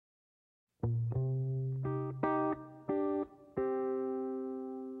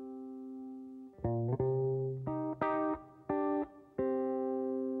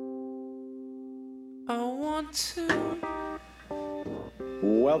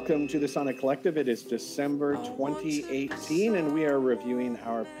Welcome to the Sonic Collective. It is December 2018, and we are reviewing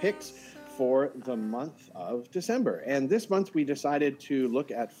our picks for the month of December. And this month, we decided to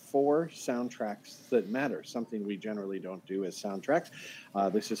look at 4 soundtracks that matter, something we generally don't do as soundtracks.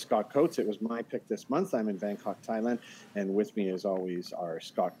 This is Scott Coates. It was my pick this month. I'm in Bangkok, Thailand, and with me, as always, are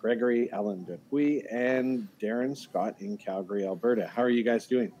Scott Gregory, Alan Dupuy, and Darren Scott in Calgary, Alberta. How are you guys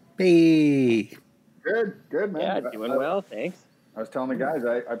doing? Hey. Good, man. Yeah, doing well, thanks. I was telling the guys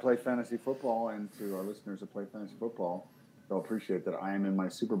I play fantasy football, and to our listeners that play fantasy football, they'll appreciate that I am in my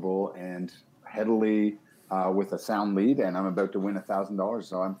Super Bowl and heavily with a sound lead, and I'm about to win $1,000,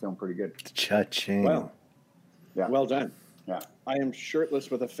 so I'm feeling pretty good. Cha-ching. Well, yeah. Well done. Yeah. I am shirtless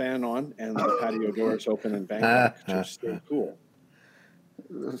with a fan on, and the patio doors open in Bangkok to stay cool.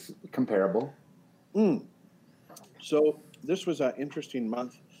 It's comparable. So this was an interesting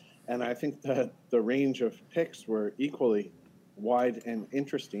month, and I think that the range of picks were equally wide and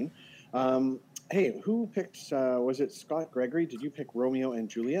interesting. Hey, who picked, was it Scott Gregory? Did you pick Romeo and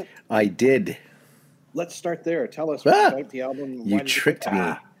Juliet? I did. Let's start there. Tell us about the album. You tricked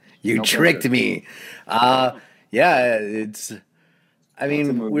me. You tricked me. Yeah, it's... I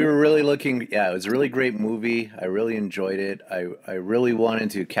mean, we were really looking... Yeah, it was a really great movie. I really enjoyed it. I really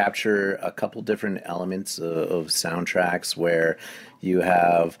wanted to capture a couple different elements of soundtracks where you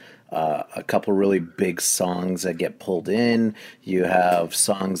have... a couple really big songs that get pulled in. You have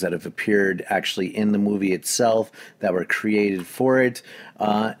songs that have appeared actually in the movie itself that were created for it,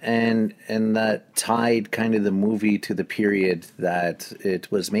 and that tied kind of the movie to the period that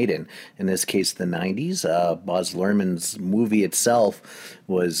it was made in. In this case, the 90s. Baz Luhrmann's movie itself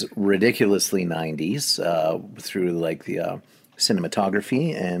was ridiculously 90s through like the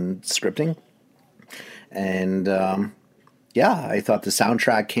cinematography and scripting. And yeah, I thought the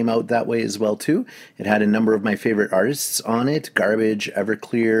soundtrack came out that way as well, too. It had a number of my favorite artists on it. Garbage,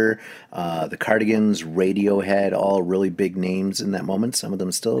 Everclear, the Cardigans, Radiohead, all really big names in that moment. Some of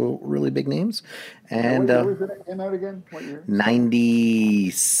them still really big names. And what was it came out again? What year?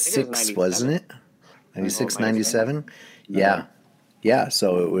 96, wasn't it? 96, 97? Yeah. Yeah,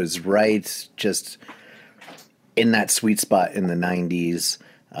 so it was right just in that sweet spot in the 90s.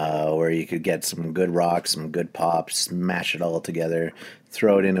 Where you could get some good rock, some good pop, smash it all together,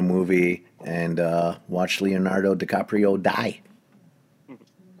 throw it in a movie, and watch Leonardo DiCaprio die.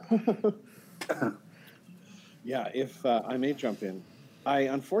 Yeah, if I may jump in. I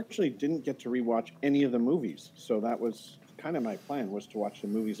unfortunately didn't get to rewatch any of the movies, so that was kind of my plan, was to watch the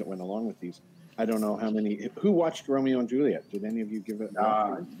movies that went along with these. I don't know how many... Who watched Romeo and Juliet? Did any of you give it?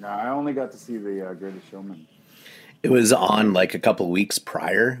 No, I only got to see the Greatest Showman. It was on like a couple weeks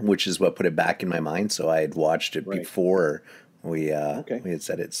prior, which is what put it back in my mind. So I had watched it before we had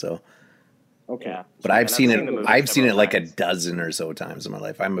said it. So okay, Yeah. but I've seen it. I've seen it like a times. dozen or so times in my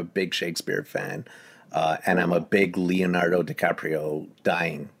life. I'm a big Shakespeare fan, and I'm a big Leonardo DiCaprio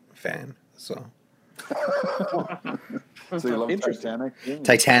dying fan. So So you love Titanic?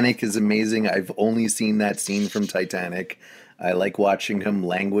 Titanic is amazing. I've only seen that scene from Titanic. I like watching him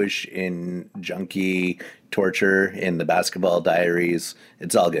languish in junkie torture in the Basketball Diaries.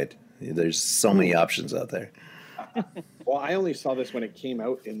 It's all good. There's so many options out there. Well, I only saw this when it came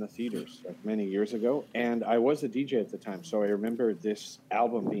out in the theaters like many years ago, and I was a DJ at the time, so I remember this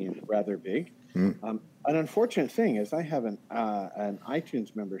album being rather big. An unfortunate thing is I have an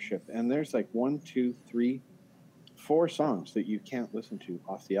iTunes membership, and there's like 1, 2, 3, 4 songs that you can't listen to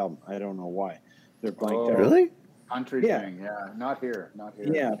off the album. I don't know why. They're blanked out. Really? Country thing, yeah. Not here.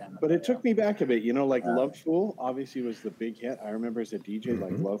 Yeah, but it took me back a bit. You know, like Love Fool obviously was the big hit. I remember as a DJ,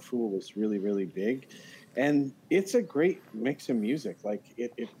 like Love Fool was really, really big. And it's a great mix of music. Like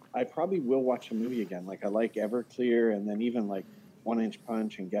I probably will watch a movie again. Like I like Everclear, and then even like One Inch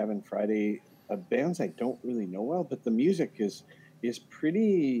Punch and Gavin Friday, bands I don't really know well, but the music is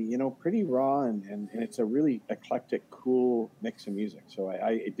pretty, pretty raw, and it's a really eclectic, cool mix of music. So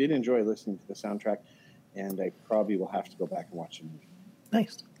I did enjoy listening to the soundtrack, and I probably will have to go back and watch the movie.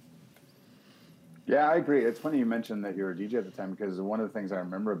 Nice. Yeah, I agree. It's funny you mentioned that you were a DJ at the time, because one of the things I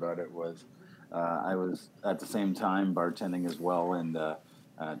remember about it was I was at the same time bartending as well in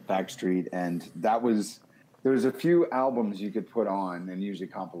Backstreet, and there was a few albums you could put on, and usually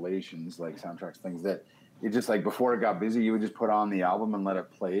compilations, like soundtracks, things that you just like before it got busy, you would just put on the album and let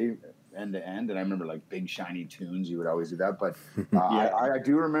it play end to end. And I remember like Big Shiny Tunes, you would always do that. But I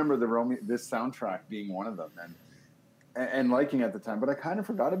do remember this soundtrack being one of them, and liking it at the time. But I kind of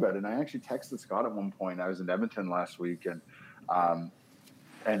forgot about it. And I actually texted Scott at one point. I was in Edmonton last week, and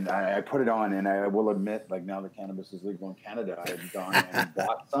and I put it on, and I will admit, like now that cannabis is legal in Canada, I've gone and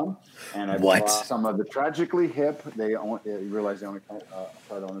bought some, and I bought some of the Tragically Hip. They realize they only part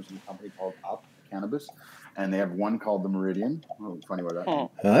owners in a company called Up Cannabis, and they have one called the Meridian. Oh, funny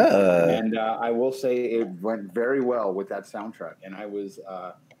about that. And I will say it went very well with that soundtrack, and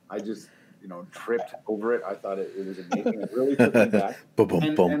I just tripped over it. I thought it was amazing. It really took me back.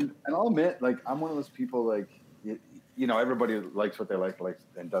 And I'll admit, like I'm one of those people like. Everybody likes what they like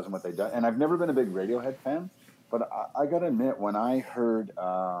and does what they do. And I've never been a big Radiohead fan, but I got to admit, when I heard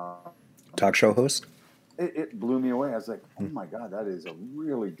talk show host, it blew me away. I was like, oh my God, that is a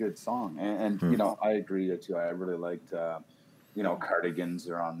really good song. And I agree too. I really liked, Cardigans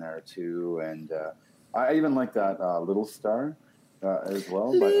are on there too. And I even like that Little Star as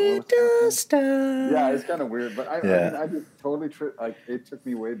well. Little Star. Yeah, it's kind of weird, but I just totally like it took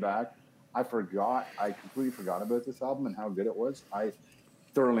me way back. I completely forgot about this album and how good it was. I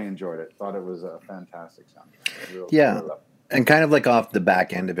thoroughly enjoyed it. Thought it was a fantastic soundtrack. Really and kind of like off the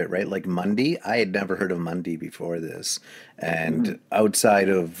back end of it, right? Like Mundy, I had never heard of Mundy before this. And outside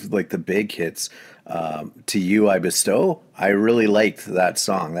of like the big hits, To You I Bestow, I really liked that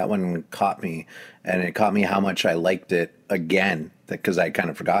song. That one caught me, and it caught me how much I liked it again, because I kind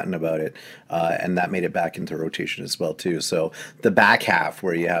of forgotten about it, and that made it back into rotation as well too. So the back half,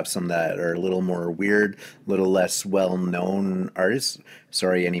 where you have some that are a little more weird, a little less well-known artists.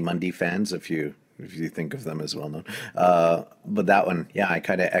 Sorry, any Mundy fans, if you think of them as well-known. But that one, yeah, I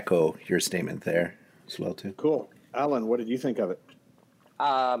kind of echo your statement there as well too. Cool. Alan, what did you think of it?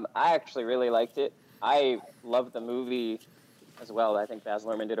 I actually really liked it. I loved the movie as well. I think Baz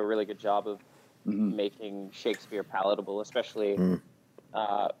Luhrmann did a really good job of making Shakespeare palatable, especially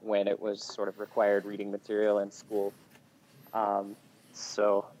when it was sort of required reading material in school.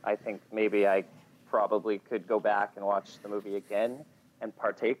 So I think maybe I probably could go back and watch the movie again and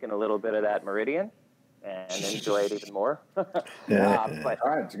partake in a little bit of that Meridian and enjoy it even more. But all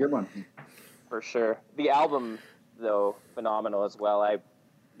right, it's a good one. For sure. The album, though, phenomenal as well.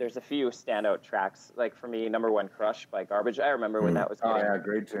 There's a few standout tracks. Like for me, number one, Crush by Garbage. I remember when that was getting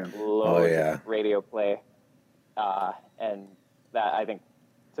great tune. Loads of radio play. And that, I think,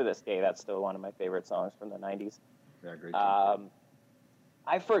 to this day, that's still one of my favorite songs from the 90s. Yeah, great tune.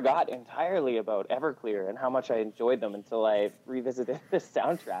 I forgot entirely about Everclear and how much I enjoyed them until I revisited this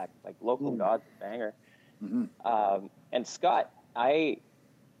soundtrack, like Local Gods, banger. And Scott, I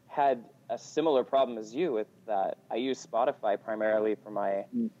had a similar problem as you with that. I use Spotify primarily for my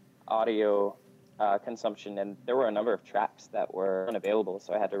audio consumption, and there were a number of tracks that were unavailable,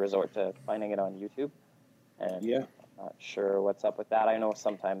 so I had to resort to finding it on YouTube. And I'm not sure what's up with that. I know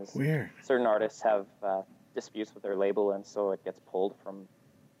sometimes certain artists have disputes with their label, and so it gets pulled from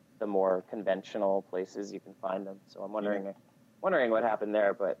the more conventional places you can find them. So I'm wondering what happened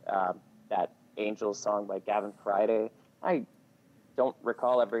there. But that Angels song by Gavin Friday, I don't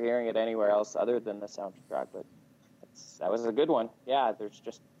recall ever hearing it anywhere else other than the soundtrack, but that was a good one. Yeah, there's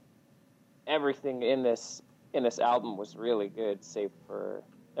just everything in this album was really good, save for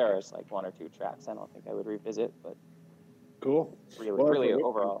there's like one or two tracks I don't think I would revisit, but cool. Really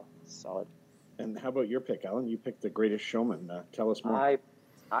overall solid. And how about your pick, Alan? You picked The Greatest Showman. Tell us more.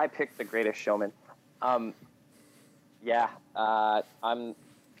 I picked The Greatest Showman. I'm kind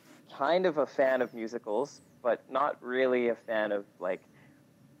of a fan of musicals, but not really a fan of the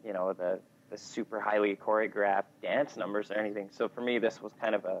super highly choreographed dance numbers or anything. So for me, this was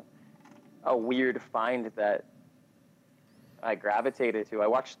kind of a weird find that I gravitated to. I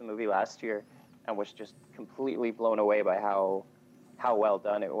watched the movie last year and was just completely blown away by how well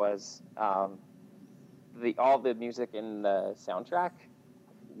done it was. All the music in the soundtrack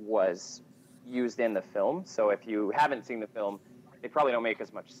was used in the film. So if you haven't seen the film, they probably don't make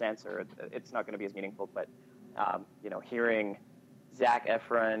as much sense, or it's not going to be as meaningful. But hearing Zac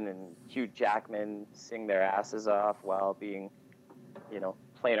Efron and Hugh Jackman sing their asses off while being,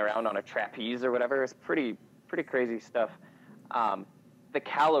 playing around on a trapeze or whatever is pretty crazy stuff. The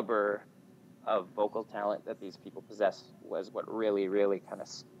caliber of vocal talent that these people possess was what really, really kind of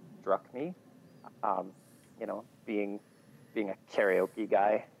struck me. Being a karaoke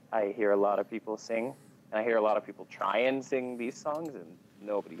guy, I hear a lot of people sing, and I hear a lot of people try and sing these songs, and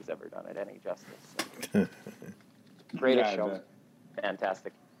nobody's ever done it any justice. So. Greatest Show,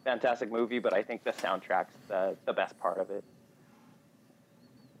 fantastic movie, but I think the soundtrack's the best part of it.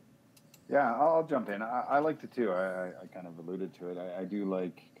 Yeah, I'll jump in. I liked it too. I kind of alluded to it. I do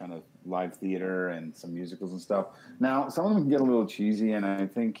like kind of live theater and some musicals and stuff. Now, some of them can get a little cheesy, and I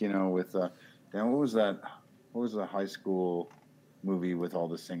think, with what was that? What was the high school movie with all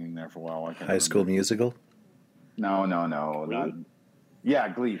the singing there for a while? High School Musical? No. Yeah,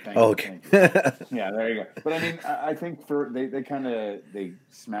 Glee. Thank Okay. you. Yeah, there you go. But I mean, I think they kind of they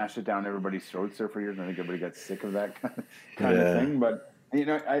smashed it down everybody's throats there for years. And I think everybody got sick of that kind of thing. But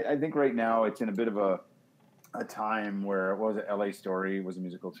I think right now it's in a bit of a time where LA Story was a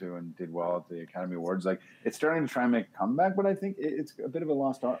musical too and did well at the Academy Awards. Like it's starting to try and make a comeback, but I think it's a bit of a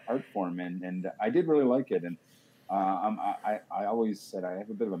lost art form. And I did really like it. And I always said I have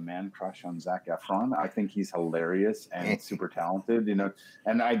a bit of a man crush on Zac Efron. I think he's hilarious and super talented,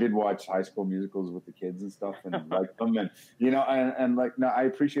 and I did watch High School Musicals with the kids and stuff and like them. And, and like, no, I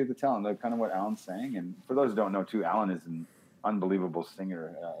appreciate the talent, like kind of what Alan's saying. And for those who don't know too, Alan is an unbelievable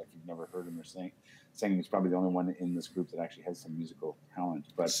singer. If you've never heard him or sing, he's probably the only one in this group that actually has some musical talent.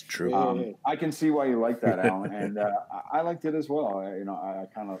 But it's true. I can see why you like that, Alan. And I liked it as well.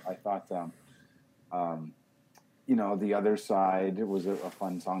 I thought, The Other Side was a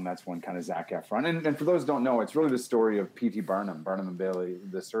fun song. That's one kind of Zac Efron. And for those who don't know, it's really the story of P.T. Barnum and Bailey,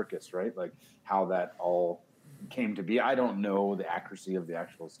 the circus, right? Like how that all came to be. I don't know the accuracy of the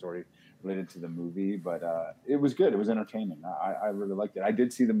actual story related to the movie, but it was good. It was entertaining. I really liked it. I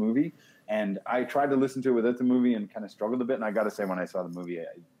did see the movie, and I tried to listen to it without the movie and kind of struggled a bit. And I got to say, when I saw the movie,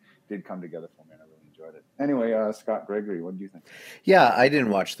 it did come together for me, and I really enjoyed it. Anyway, Scott Gregory, what do you think? Yeah, I didn't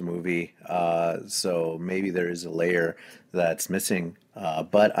watch the movie, so maybe there is a layer that's missing.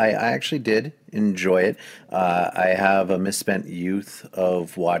 But I actually did enjoy it. I have a misspent youth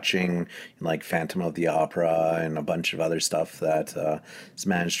of watching like Phantom of the Opera and a bunch of other stuff that has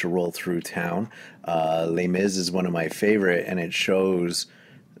managed to roll through town. Les Mis is one of my favorite, and it shows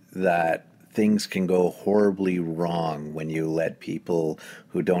that things can go horribly wrong when you let people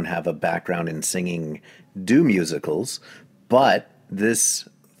who don't have a background in singing do musicals. But this,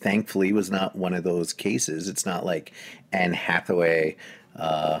 thankfully, was not one of those cases. It's not like Anne Hathaway.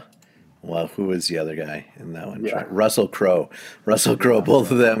 Who was the other guy in that one? Yeah. Russell Crowe.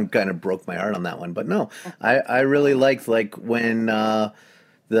 Both of them kind of broke my heart on that one. But no, I really liked when the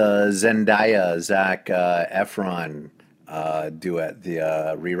Zendaya, Zac Efron duet,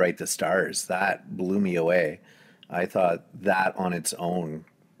 the Rewrite the Stars. That blew me away. I thought that on its own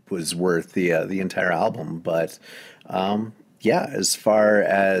was worth the entire album. But as far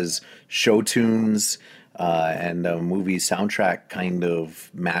as show tunes and a movie soundtrack kind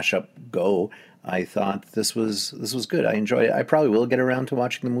of mashup go, I thought this was good. I enjoyed it. I probably will get around to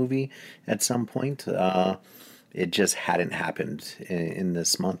watching the movie at some point. It just hadn't happened in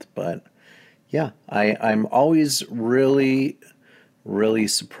this month, but yeah, I'm always really, really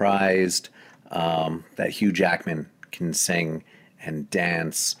surprised that Hugh Jackman can sing and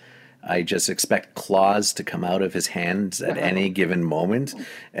dance. I just expect claws to come out of his hands at any given moment.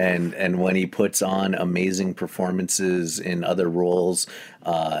 And when he puts on amazing performances in other roles,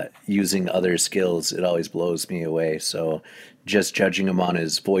 using other skills, it always blows me away. So just judging him on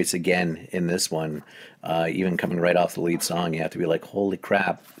his voice again in this one, even coming right off the lead song, you have to be like, holy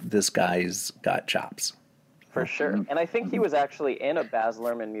crap, this guy's got chops. For sure. And I think he was actually in a Baz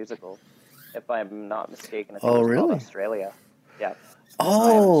Luhrmann musical, if I'm not mistaken. Oh, really? Australia. Yeah.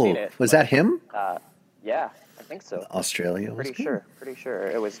 Oh, was that him? Yeah, I think so. Australia. Pretty sure.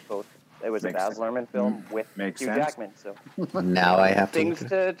 It was both. It was a Baz Luhrmann film with Hugh Jackman. So now I have things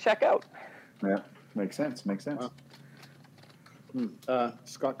to check out. Yeah, makes sense.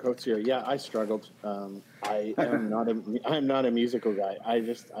 Scott Coates here. Yeah, I struggled. I'm not a musical guy.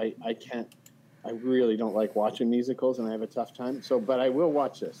 I can't. I really don't like watching musicals, and I have a tough time. But I will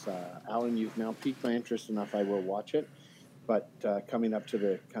watch this. Alan, you've now piqued my interest enough. I will watch it. But coming up to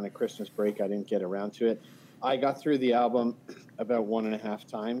the kind of Christmas break, I didn't get around to it. I got through the album about 1.5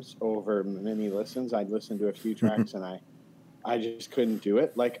 times over many listens. I'd listened to a few tracks, and I just couldn't do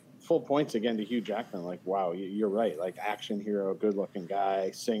it. Like, full points again to Hugh Jackman. Like, wow, you're right. Like, action hero, good-looking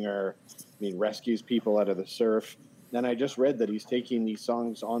guy, singer. I mean, rescues people out of the surf. Then I just read that he's taking these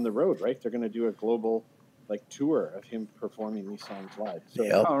songs on the road, right? They're going to do a global, tour of him performing these songs live. So,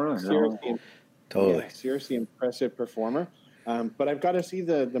 yep. Seriously, totally. Yeah, seriously impressive performer. But I've got to see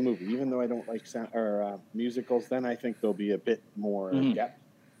the movie, even though I don't like musicals. Then I think there'll be a bit more depth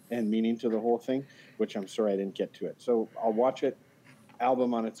and meaning to the whole thing, which I'm sorry I didn't get to it. So I'll watch it.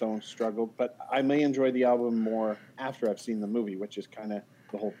 Album on its own struggled, but I may enjoy the album more after I've seen the movie, which is kind of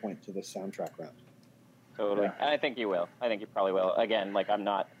the whole point to this soundtrack round. Totally, and I think you will. I think you probably will. Again, I'm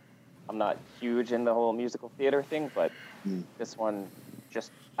not huge in the whole musical theater thing, but this one,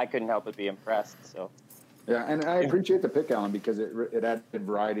 I couldn't help but be impressed. So. Yeah, and I appreciate the pick, Alan, because it added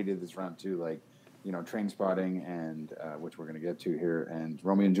variety to this round too. Like, Trainspotting and which we're going to get to here, and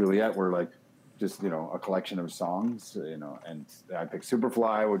Romeo and Juliet were just a collection of songs. And I picked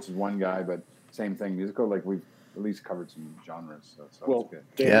Superfly, which is one guy, but same thing, musical. Like at least covered some genres. So well, it's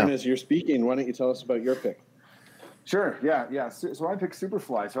good. Dan, as you're speaking, why don't you tell us about your pick? Sure. Yeah. So I picked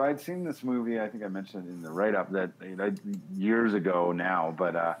Superfly. So I'd seen this movie. I think I mentioned in the write-up that years ago now,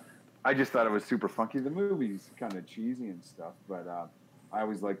 but I just thought it was super funky. The movie's kind of cheesy and stuff, but I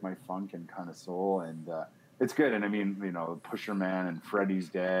always like my funk and kind of soul, and it's good. And I mean, Pusher Man and Freddie's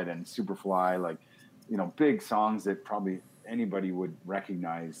Dead and Superfly, like, big songs that probably anybody would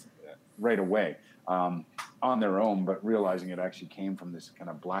recognize right away on their own, but realizing it actually came from this kind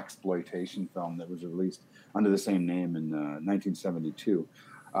of blaxploitation film that was released under the same name in 1972.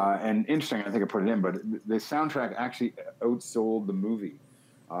 And interesting, I think I put it in, but the soundtrack actually outsold the movie.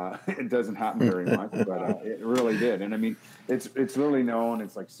 It doesn't happen very much, but it really did. And I mean, it's really known.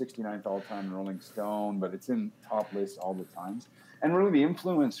 It's like 69th all-time in Rolling Stone, but it's in top lists all the times. And really the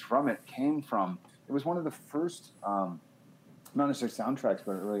influence from it came from, it was one of the first, not necessarily soundtracks,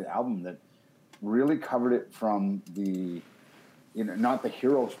 but really an album that really covered it from the, not the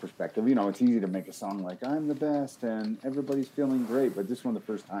hero's perspective. It's easy to make a song like I'm the best and everybody's feeling great, but this one, the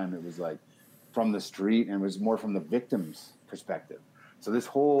first time it was like from the street, and it was more from the victim's perspective. So this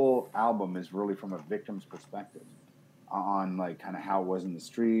whole album is really from a victim's perspective on like kind of how it was in the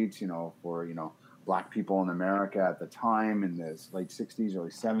streets, for, Black people in America at the time in the late 60s, early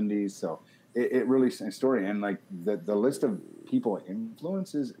 70s. So it really is a story. And like the list of people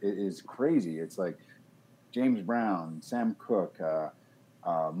influences is crazy. It's like James Brown, Sam Cooke,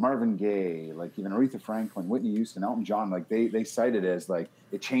 Marvin Gaye, like even Aretha Franklin, Whitney Houston, Elton John, like they cite it as like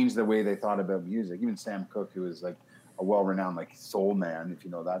it changed the way they thought about music. Even Sam Cooke, who was like a well-renowned like soul man, if you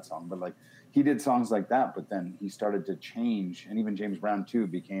know that song, but like he did songs like that, but then he started to change. And even James Brown too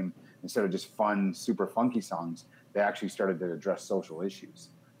became, instead of just fun, super funky songs, they actually started to address social issues.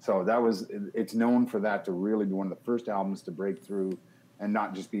 So it's known for that, to really be one of the first albums to break through and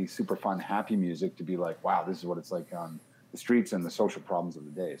not just be super fun, happy music, to be like, wow, this is what it's like on the streets and the social problems of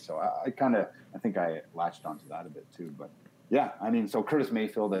the day. So I think I latched onto that a bit too. But yeah, I mean, so Curtis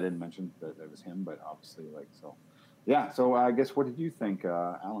Mayfield, I didn't mention that it was him, but obviously like, so yeah. So I guess, what did you think,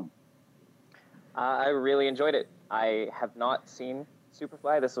 Alan? I really enjoyed it. I have not seen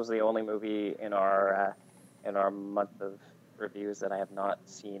Superfly. This was the only movie in our month of reviews that I have not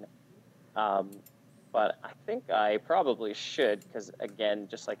seen. But I think I probably should, because again,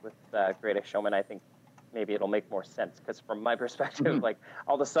 just like with Greatest Showman, I think maybe it'll make more sense. Because from my perspective, like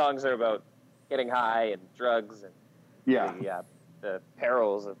all the songs are about getting high and drugs and the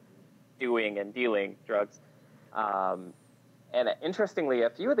perils of doing and dealing drugs. And interestingly, a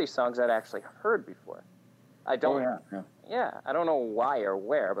few of these songs I'd actually heard before. I don't. I don't know why or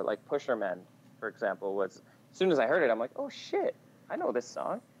where, but like Pusher Man, for example, was, as soon as I heard it, I'm like, oh shit, I know this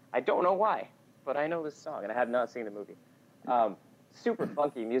song. I don't know why, but I know this song, and I had not seen the movie. Super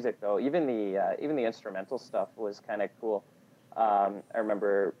funky music though. Even the instrumental stuff was kind of cool. I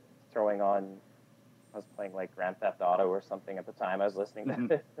remember throwing on, I was playing like Grand Theft Auto or something at the time. I was listening to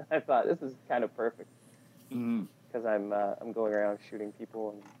this. I thought this is kind of perfect. Because I'm going around shooting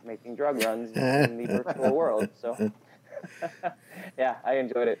people and making drug runs in the virtual world. So, yeah, I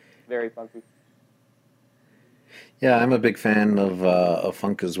enjoyed it. Very funky. Yeah, I'm a big fan of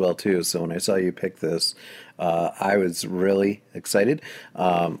funk as well too. So when I saw you pick this, I was really excited.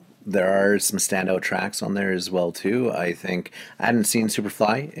 There are some standout tracks on there as well too. I think I hadn't seen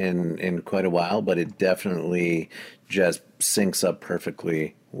Superfly in quite a while, but it definitely just syncs up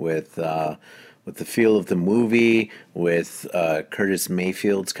perfectly with the feel of the movie, with Curtis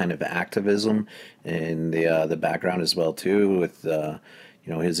Mayfield's kind of activism in the background as well too, with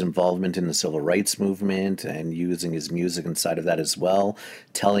his involvement in the civil rights movement and using his music inside of that as well,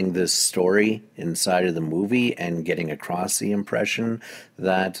 telling this story inside of the movie and getting across the impression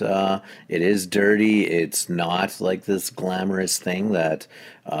that it is dirty. It's not like this glamorous thing that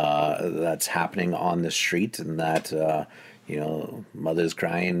that's happening on the street, and that mothers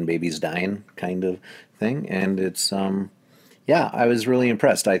crying, babies dying kind of thing. And it's, I was really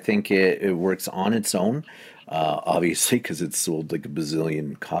impressed. I think it works on its own, obviously, because it's sold like a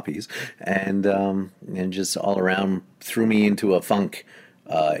bazillion copies, and just all around threw me into a funk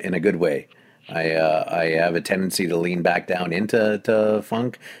in a good way. I have a tendency to lean back down into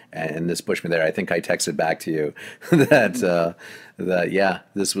funk, and this pushed me there. I think I texted back to you that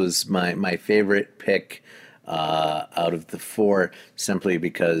this was my favorite pick out of the four, simply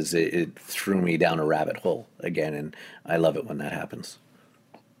because it threw me down a rabbit hole again, and I love it when that happens.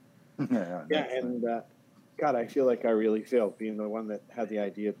 And God, I feel like I really failed being the one that had the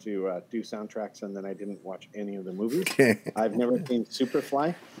idea to do soundtracks, and then I didn't watch any of the movies. I've never seen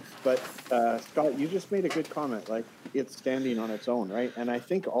Superfly, but Scott, you just made a good comment. Like, it's standing on its own, right? And I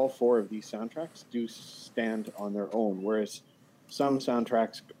think all four of these soundtracks do stand on their own, whereas some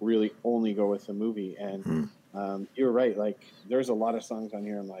soundtracks really only go with the movie. And you're right. Like, there's a lot of songs on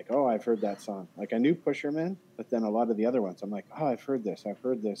here. I'm like, oh, I've heard that song. Like, I knew Pusherman, but then a lot of the other ones, I'm like, oh, I've heard this.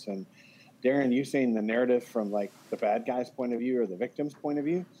 And Darren, you saying the narrative from like the bad guy's point of view or the victim's point of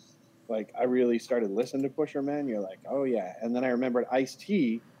view, like I really started listening to Pusherman. You're like, oh yeah. And then I remembered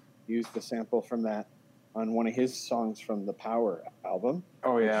Ice-T used the sample from that on one of his songs from the Power album.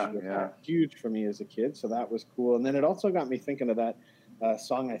 Oh yeah, which yeah. huge for me as a kid. So that was cool. And then it also got me thinking of that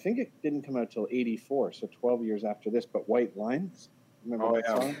song. I think it didn't come out till '84, so 12 years after this. But White Lines. Remember that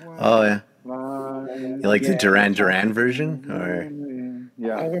song? Oh yeah. You like the Duran Duran version, or?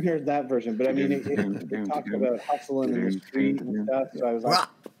 Yeah, I haven't heard that version, but I mean, it talked about hustling in the street and stuff. So I was like,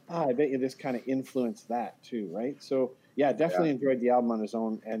 I bet you this kind of influenced that too, right? So yeah, definitely enjoyed the album on its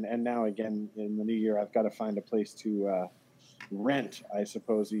own. And now again in the new year, I've got to find a place to rent, I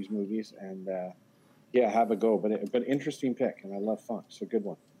suppose, these movies and have a go. But interesting pick, and I love funk, so good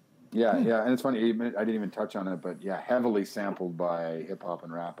one. Yeah, and it's funny. I didn't even touch on it, but yeah, heavily sampled by hip hop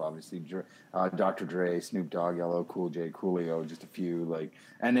and rap. Obviously, Dr. Dre, Snoop Dogg, LL Cool J, Coolio, just a few like,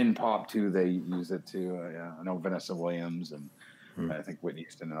 and in pop too, they use it too. I know Vanessa Williams and I think Whitney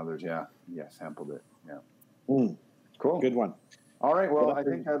Houston and others. Yeah, sampled it. Yeah, cool, good one. All right, well, I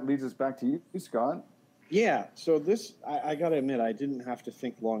think that leads us back to you, Scott. Yeah, so this, I got to admit, I didn't have to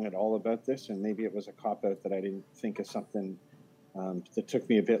think long at all about this, and maybe it was a cop-out that I didn't think of something that took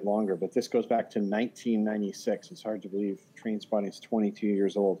me a bit longer, but this goes back to 1996. It's hard to believe Trainspotting's 22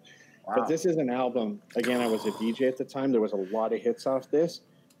 years old. Wow. But this is an album. Again, I was a DJ at the time. There was a lot of hits off this,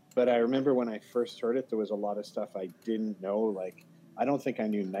 but I remember when I first heard it, there was a lot of stuff I didn't know. Like, I don't think I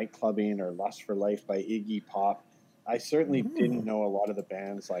knew Nightclubbing or Lust for Life by Iggy Pop. I certainly didn't know a lot of the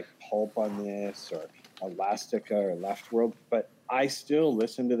bands like Pulp on this or Elastica or Left World, but I still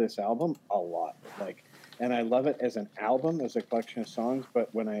listen to this album a lot. And I love it as an album, as a collection of songs.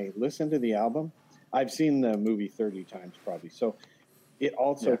 But when I listen to the album, I've seen the movie 30 times probably. So it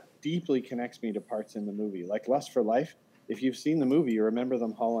also deeply connects me to parts in the movie. Like Lust for Life, if you've seen the movie, you remember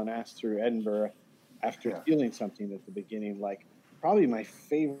them hauling ass through Edinburgh after stealing something at the beginning. Like, probably my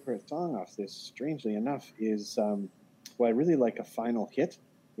favorite song off this, strangely enough, is, I really like A Final Hit,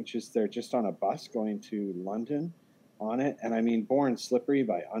 which is they're just on a bus going to London on it. And I mean, Born Slippery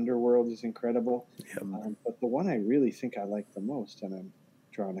by Underworld is incredible. But the one I really think I like the most, and I'm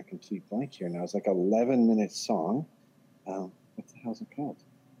drawing a complete blank here now, is like 11-minute song. What the hell's it called?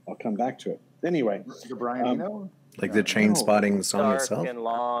 I'll come back to it. Anyway. Brian Eno? Like the Trainspotting song itself?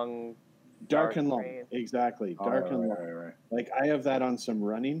 Dark and Long. Exactly. Dark and Long. Right. Like, I have that on some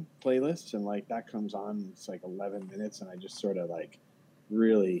running playlists, and like that comes on, it's like 11 minutes, and I just sort of like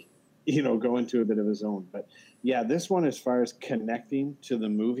really, go into a bit of a zone. But yeah, this one, as far as connecting to the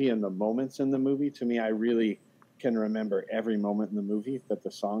movie and the moments in the movie, to me, I really can remember every moment in the movie that the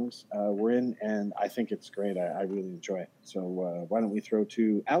songs were in, and I think it's great. I really enjoy it. So why don't we throw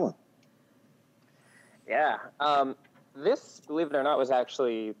to Alan? Yeah. This, believe it or not, was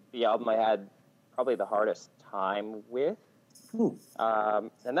actually the album I had probably the hardest time with.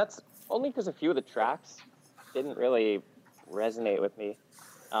 And that's only because a few of the tracks didn't really resonate with me.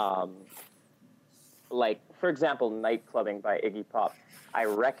 Like, for example, Nightclubbing by Iggy Pop. I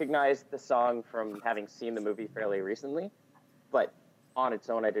recognized the song from having seen the movie fairly recently, but on its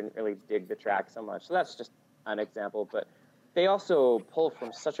own, I didn't really dig the track so much. So that's just an example. But they also pull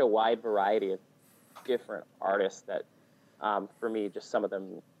from such a wide variety of different artists that, for me, just some of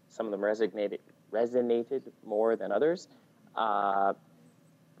them resonated more than others. But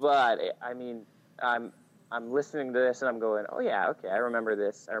I mean, I'm listening to this and I'm going, oh yeah, okay, I remember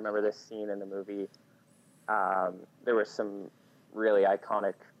this. I remember this scene in the movie. There were some really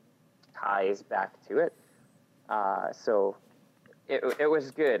iconic ties back to it. So it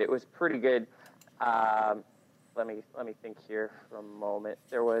was good. It was pretty good. Let me think here for a moment.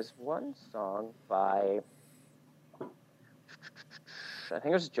 There was one song by, I think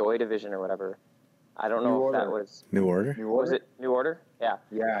it was Joy Division or whatever. I don't know if that was New Order. Was it New Order? Yeah.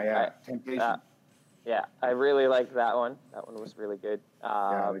 Yeah. Temptation. Yeah, I really liked that one. That one was really good.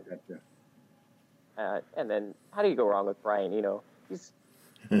 I like that too. And then, how do you go wrong with Brian Eno? He's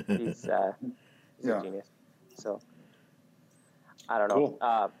a genius. So, I don't know.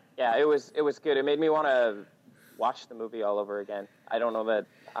 Cool. Yeah, it was good. It made me want to watch the movie all over again. I don't know that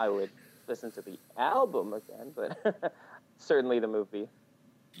I would listen to the album again, but certainly the movie.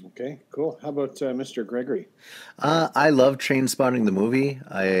 Okay, cool. How about Mr. Gregory? I love Trainspotting the movie.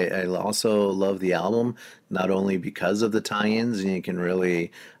 I also love the album, not only because of the tie-ins, and you can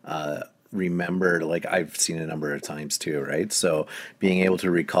really remember, like I've seen a number of times too, right? So being able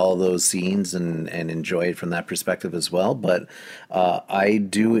to recall those scenes and enjoy it from that perspective as well. But I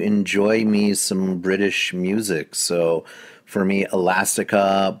do enjoy me some British music. So for me,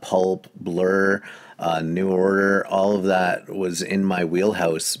 Elastica, Pulp, Blur, New Order, all of that was in my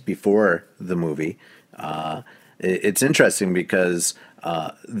wheelhouse before the movie. It's interesting because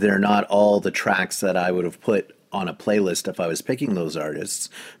they're not all the tracks that I would have put on a playlist if I was picking those artists,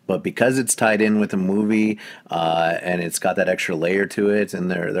 but because it's tied in with a movie and it's got that extra layer to it,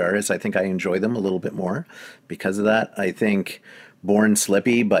 and they're artists, I think I enjoy them a little bit more because of that. I think Born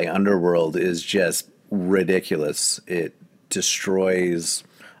Slippy by Underworld is just ridiculous. It destroys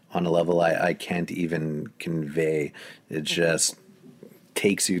on a level I can't even convey. It just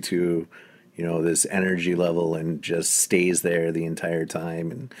takes you to, this energy level and just stays there the entire time,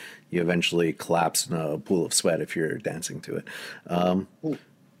 and you eventually collapse in a pool of sweat if you're dancing to it.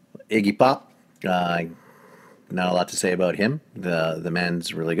 Iggy Pop, not a lot to say about him. The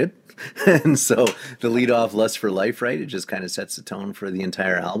man's really good. And so the lead off Lust for Life, right? It just kind of sets the tone for the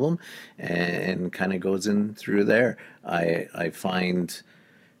entire album and kind of goes in through there. I find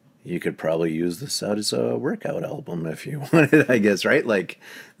you could probably use this out as a workout album if you wanted, I guess, right? Like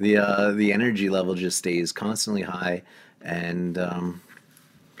the energy level just stays constantly high, and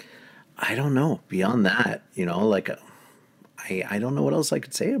I don't know. Beyond that, like I don't know what else I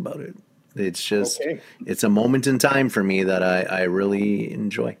could say about it. It's just it's a moment in time for me that I really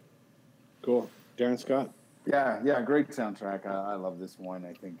enjoy. Cool, Darren Scott. Yeah, great soundtrack. I love this one.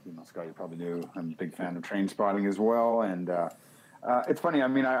 I think Scott, you probably knew I'm a big fan of Trainspotting as well, and it's funny. I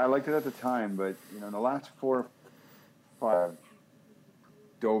mean, I liked it at the time, but in the last 4 or 5,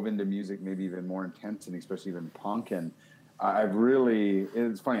 dove into music maybe even more intense, and especially even punk. And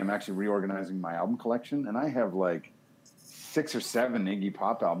it's funny. I'm actually reorganizing my album collection, and I have like 6 or 7 Iggy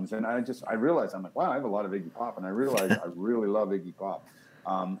Pop albums, and I realized I'm like, wow, I have a lot of Iggy Pop, and I realized I really love Iggy Pop,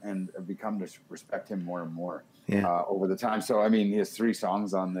 and I've become to respect him more and more over the time. So I mean, he has 3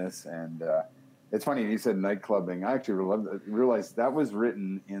 songs on this, and it's funny, he said nightclubbing. I actually realized that was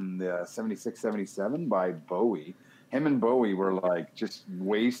written in the 76, 77 by Bowie. Him and Bowie were like just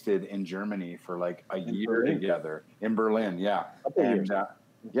wasted in Germany for like a year together in Berlin. Yeah. And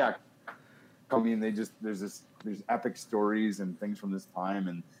I mean, there's epic stories and things from this time,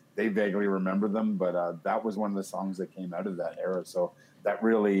 and they vaguely remember them, but that was one of the songs that came out of that era. So that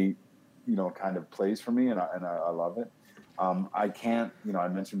really, kind of plays for me, and I love it. I can't, I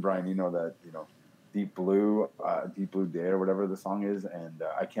mentioned, Brian, that, Deep Blue Day or whatever the song is, and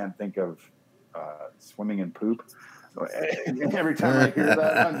I can't think of Swimming in Poop. So every time I hear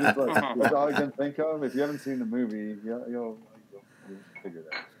that, I'm just like, that's all I can think of. If you haven't seen the movie, you'll figure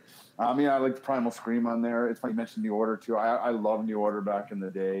that out. I like the Primal Scream on there. It's funny you mentioned New Order too. I love New Order back in the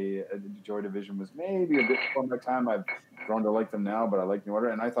day. Joy Division was maybe a bit before my time. I've grown to like them now, but I like New Order,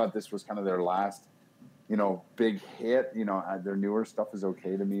 and I thought this was kind of their last big hit. Their newer stuff is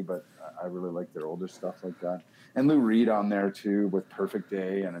okay to me, but I really like their older stuff like that. And Lou Reed on there too with Perfect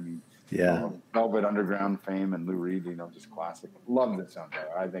Day, and I mean, Velvet Underground fame and Lou Reed, just classic. Love the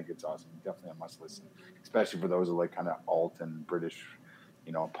soundtrack. I think it's awesome. Definitely a must listen, especially for those who like kind of alt and British,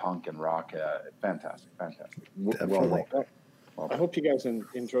 punk and rock. Fantastic. Definitely. Well, I hope you guys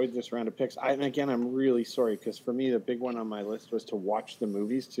enjoyed this round of picks. And again, I'm really sorry because for me, the big one on my list was to watch the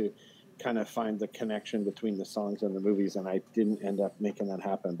movies to kind of find the connection between the songs and the movies, and I didn't end up making that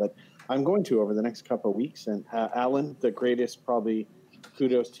happen. But I'm going to over the next couple of weeks. And Alan, the greatest, probably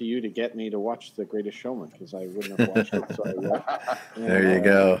kudos to you to get me to watch The Greatest Showman, because I wouldn't have watched it. So there you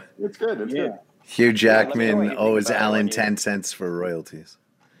go. It's good. It's good. Hugh Jackman owes Alan 10 cents for royalties.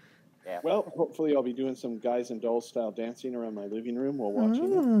 Yeah. Well, hopefully I'll be doing some Guys and Dolls style dancing around my living room while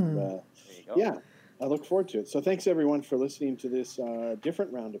watching it. And, yeah, I look forward to it. So thanks, everyone, for listening to this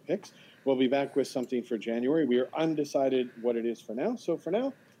different round of picks. We'll be back with something for January. We are undecided what it is for now. So for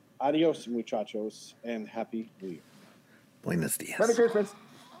now, adios, muchachos, and Happy New Year. Buenos dias. Merry Christmas.